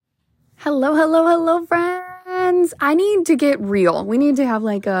Hello, hello, hello, friends. I need to get real. We need to have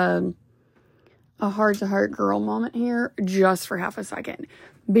like a heart-to-heart girl moment here just for half a second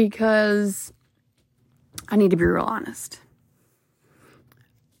because I need to be real honest.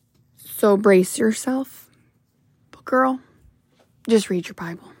 So brace yourself, girl. Just read your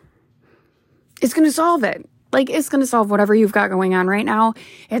Bible. It's going to solve it. Like, it's going to solve whatever you've got going on right now.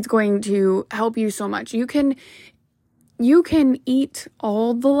 It's going to help you so much. You can eat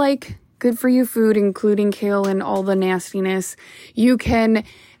all the good for you food, including kale and all the nastiness. You can,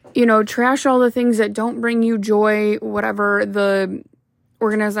 trash all the things that don't bring you joy, whatever the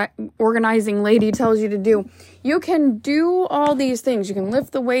organizing lady tells you to do. You can do all these things. You can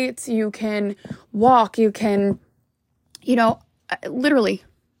lift the weights. You can walk. You can, literally,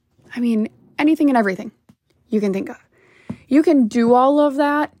 anything and everything you can think of. You can do all of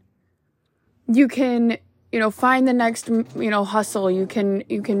that. You can, find the next, hustle. You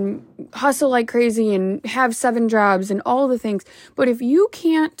can hustle like crazy and have 7 jobs and all the things. But if you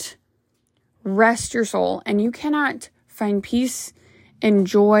can't rest your soul and you cannot find peace and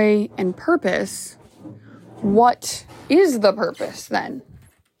joy and purpose, what is the purpose then?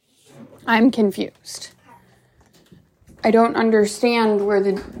 I'm confused. I don't understand where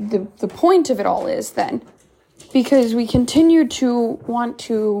the point of it all is then. Because we continue to want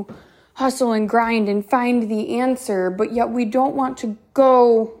to hustle and grind and find the answer, but yet we don't want to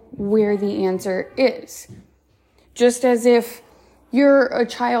go where the answer is. Just as if you're a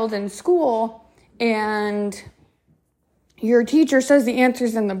child in school and your teacher says the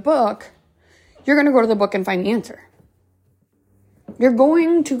answer's in the book, you're going to go to the book and find the answer. You're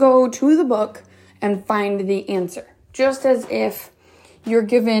going to go to the book and find the answer. Just as if you're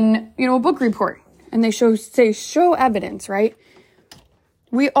given, a book report and they show evidence, right?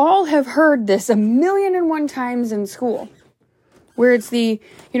 We all have heard this 1,000,001 times in school, where it's the,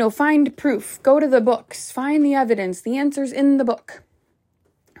 find proof, go to the books, find the evidence, the answer's in the book,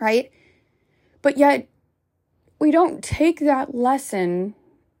 right? But yet, we don't take that lesson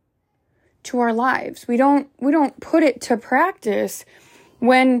to our lives. We don't put it to practice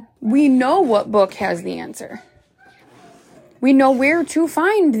when we know what book has the answer. We know where to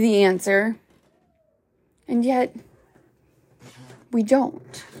find the answer, and yet we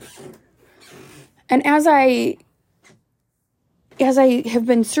don't. And as I have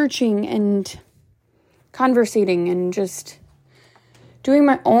been searching and conversating and just doing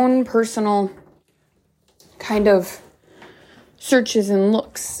my own personal kind of searches and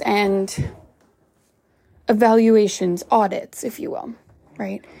looks and evaluations, audits, if you will,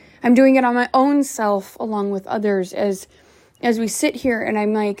 right? I'm doing it on my own self along with others as we sit here and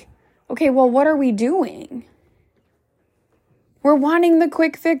I'm like, okay, well, what are we doing? We're wanting the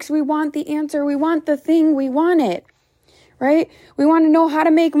quick fix. We want the answer. We want the thing. We want it, right? We want to know how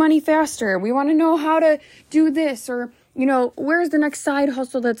to make money faster. We want to know how to do this or, where's the next side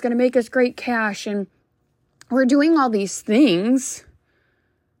hustle that's going to make us great cash? And we're doing all these things.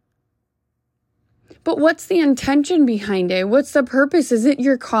 But what's the intention behind it? What's the purpose? Is it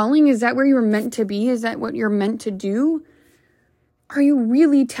your calling? Is that where you're meant to be? Is that what you're meant to do? Are you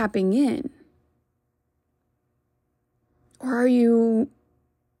really tapping in? Or are you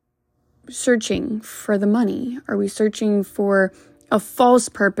searching for the money? Are we searching for a false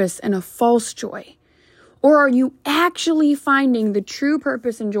purpose and a false joy? Or are you actually finding the true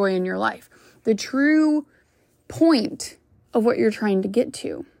purpose and joy in your life? The true point of what you're trying to get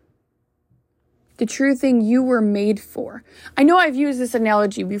to? The true thing you were made for? I know I've used this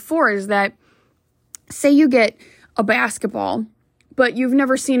analogy before, is that say you get a basketball, but you've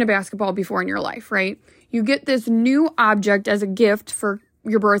never seen a basketball before in your life, right? You get this new object as a gift for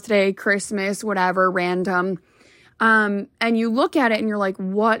your birthday, Christmas, whatever, random. And you look at it and you're like,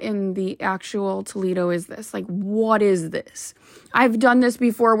 what in the actual Toledo is this? Like, what is this? I've done this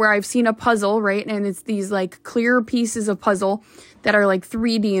before where I've seen a puzzle, right? And it's these clear pieces of puzzle that are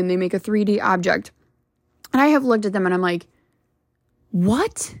 3D and they make a 3D object. And I have looked at them and I'm like,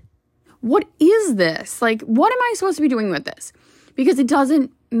 what? What is this? What am I supposed to be doing with this? Because it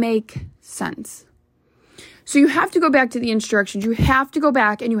doesn't make sense. So you have to go back to the instructions. You have to go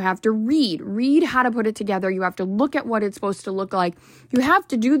back and you have to read how to put it together. You have to look at what it's supposed to look like. You have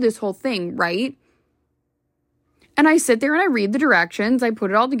to do this whole thing, right? And I sit there and I read the directions. I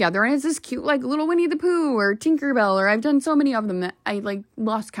put it all together and it's this cute, little Winnie the Pooh or Tinkerbell, or I've done so many of them that I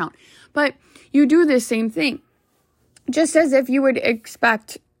lost count. But you do this same thing. Just as if you would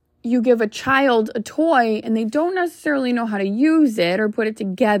expect, you give a child a toy and they don't necessarily know how to use it or put it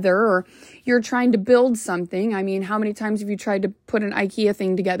together, or you're trying to build something. I mean, how many times have you tried to put an IKEA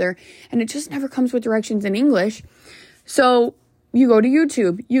thing together and it just never comes with directions in English? So You go to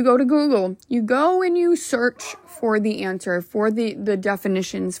YouTube, you go to Google, you go and you search for the answer, for the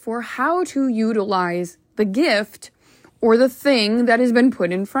definitions, for how to utilize the gift or the thing that has been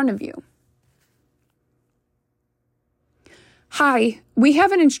put in front of you. Hi, we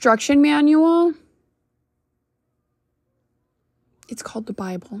have an instruction manual. It's called the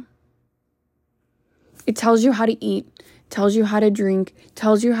Bible. It tells you how to eat, tells you how to drink,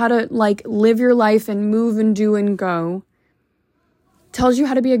 tells you how to live your life and move and do and go. Tells you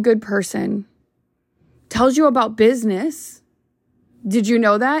how to be a good person. Tells you about business. Did you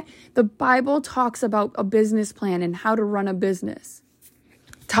know that? The Bible talks about a business plan and how to run a business.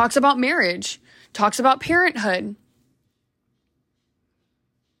 Talks about marriage. Talks about parenthood.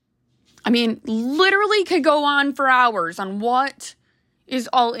 I mean, literally could go on for hours on what is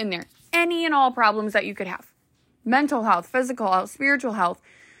all in there. Any and all problems that you could have. Mental health, physical health, spiritual health.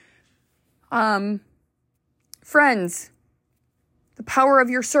 Friends. The power of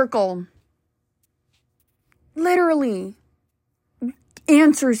your circle. Literally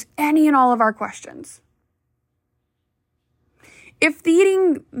answers any and all of our questions. If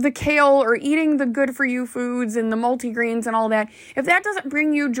eating the kale or eating the good for you foods and the multigrains and all that, if that doesn't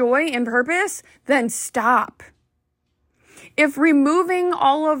bring you joy and purpose, then stop. If removing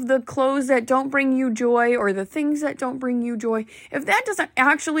all of the clothes that don't bring you joy or the things that don't bring you joy, if that doesn't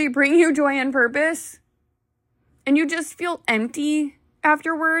actually bring you joy and purpose, and you just feel empty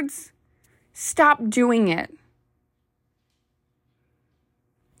afterwards, stop doing it.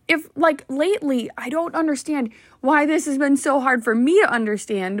 If, lately, I don't understand why this has been so hard for me to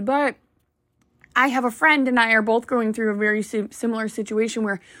understand, but I have a friend and I are both going through a very similar situation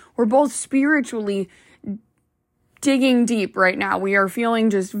where we're both spiritually digging deep right now. We are feeling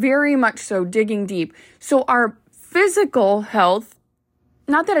just very much so digging deep. So our physical health,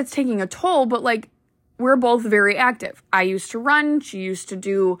 not that it's taking a toll, but we're both very active. I used to run. She used to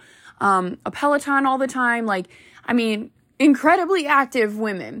do a Peloton all the time. Incredibly active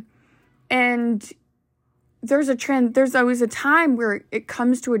women. And there's a trend. There's always a time where it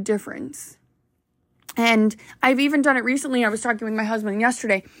comes to a difference. And I've even done it recently. I was talking with my husband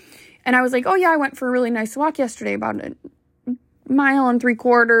yesterday. And I was like, oh yeah, I went for a really nice walk yesterday, about 1.75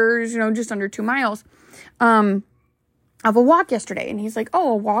 miles, just under 2 miles. Of a walk yesterday. And he's like,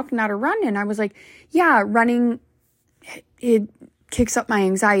 oh, a walk, not a run. And I was like, yeah, running, it kicks up my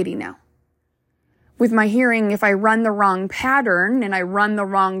anxiety now. With my hearing, if I run the wrong pattern and I run the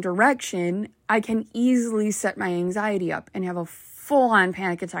wrong direction, I can easily set my anxiety up and have a full-on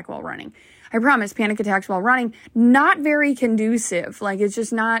panic attack while running. I promise, panic attacks while running, not very conducive. It's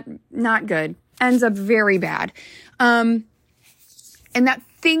just not good. Ends up very bad. And that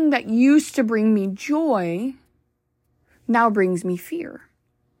thing that used to bring me joy now brings me fear.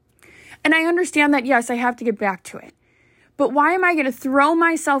 And I understand that, yes, I have to get back to it. But why am I going to throw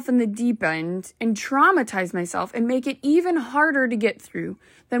myself in the deep end and traumatize myself and make it even harder to get through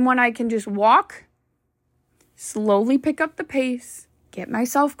than when I can just walk, slowly pick up the pace, get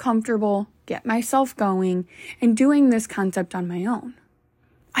myself comfortable, get myself going, and doing this concept on my own?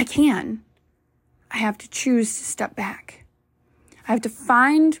 I can. I have to choose to step back. I have to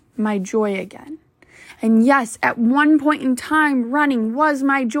find my joy again. And yes, at one point in time, running was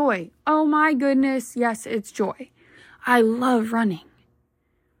my joy. Oh my goodness, yes, it's joy. I love running.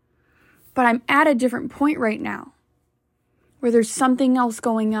 But I'm at a different point right now where there's something else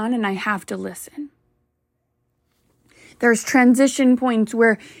going on and I have to listen. There's transition points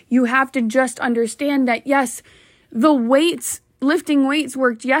where you have to just understand that, yes, lifting weights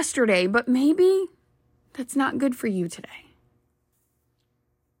worked yesterday, but maybe that's not good for you today.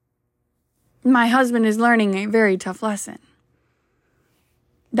 My husband is learning a very tough lesson.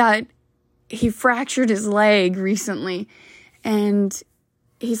 That he fractured his leg recently. And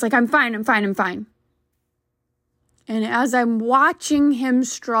he's like, I'm fine. And as I'm watching him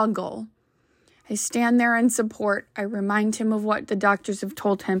struggle, I stand there in support. I remind him of what the doctors have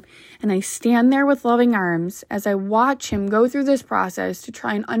told him. And I stand there with loving arms as I watch him go through this process to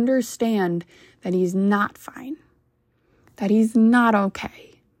try and understand that he's not fine. That he's not okay.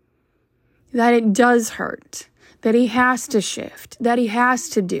 That it does hurt, that he has to shift, that he has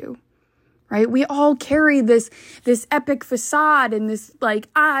to do, right? We all carry this epic facade and this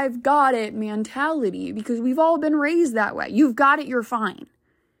I've got it mentality because we've all been raised that way. You've got it, you're fine.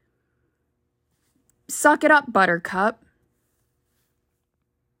 Suck it up, buttercup.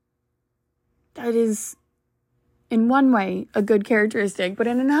 That is, in one way, a good characteristic, but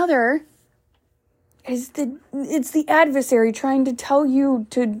in another, it's the adversary trying to tell you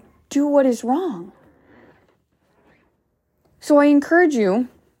to do what is wrong. So I encourage you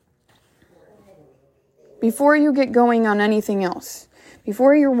before you get going on anything else.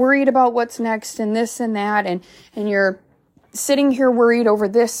 Before you're worried about what's next and this and that, and you're sitting here worried over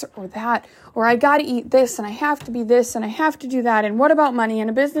this or that, or I got to eat this and I have to be this and I have to do that, and what about money and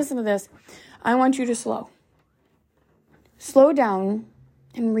a business and this, I want you to slow. Slow down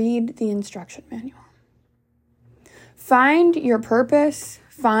and read the instruction manual. Find your purpose,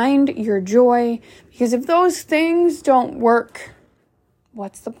 find your joy, because if those things don't work,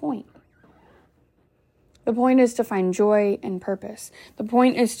 what's the point? The point is to find joy and purpose. The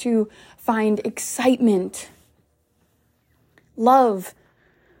point is to find excitement, love,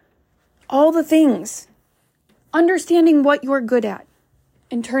 all the things. Understanding what you're good at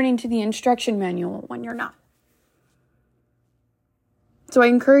and turning to the instruction manual when you're not. So I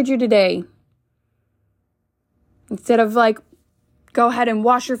encourage you today, instead of go ahead and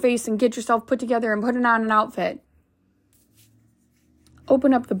wash your face and get yourself put together and put on an outfit,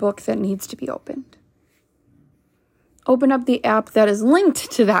 open up the book that needs to be opened. Open up the app that is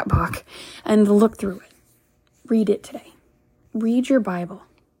linked to that book and look through it. Read it today. Read your Bible.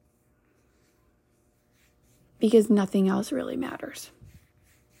 Because nothing else really matters.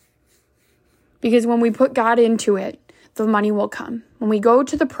 Because when we put God into it, the money will come. When we go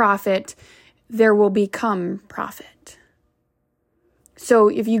to the prophet, there will become profit. So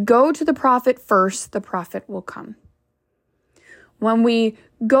if you go to the prophet first, the prophet will come. When we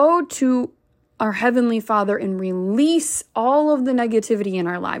go to our Heavenly Father and release all of the negativity in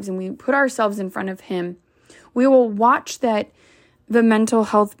our lives and we put ourselves in front of Him, we will watch that the mental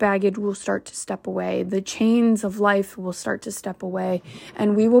health baggage will start to step away. The chains of life will start to step away,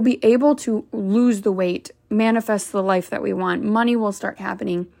 and we will be able to lose the weight, manifest the life that we want. Money will start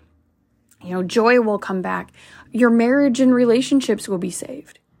happening. Joy will come back. Your marriage and relationships will be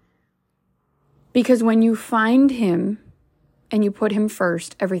saved. Because when you find Him and you put Him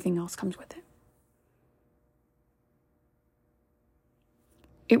first, everything else comes with it.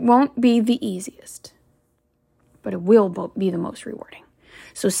 It won't be the easiest, but it will be the most rewarding.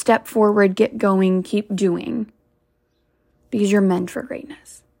 So step forward, get going, keep doing, because you're meant for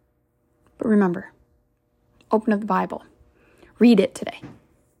greatness. But remember, open up the Bible. Read it today.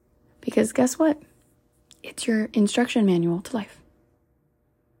 Because guess what? It's your instruction manual to life.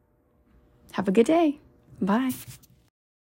 Have a good day. Bye.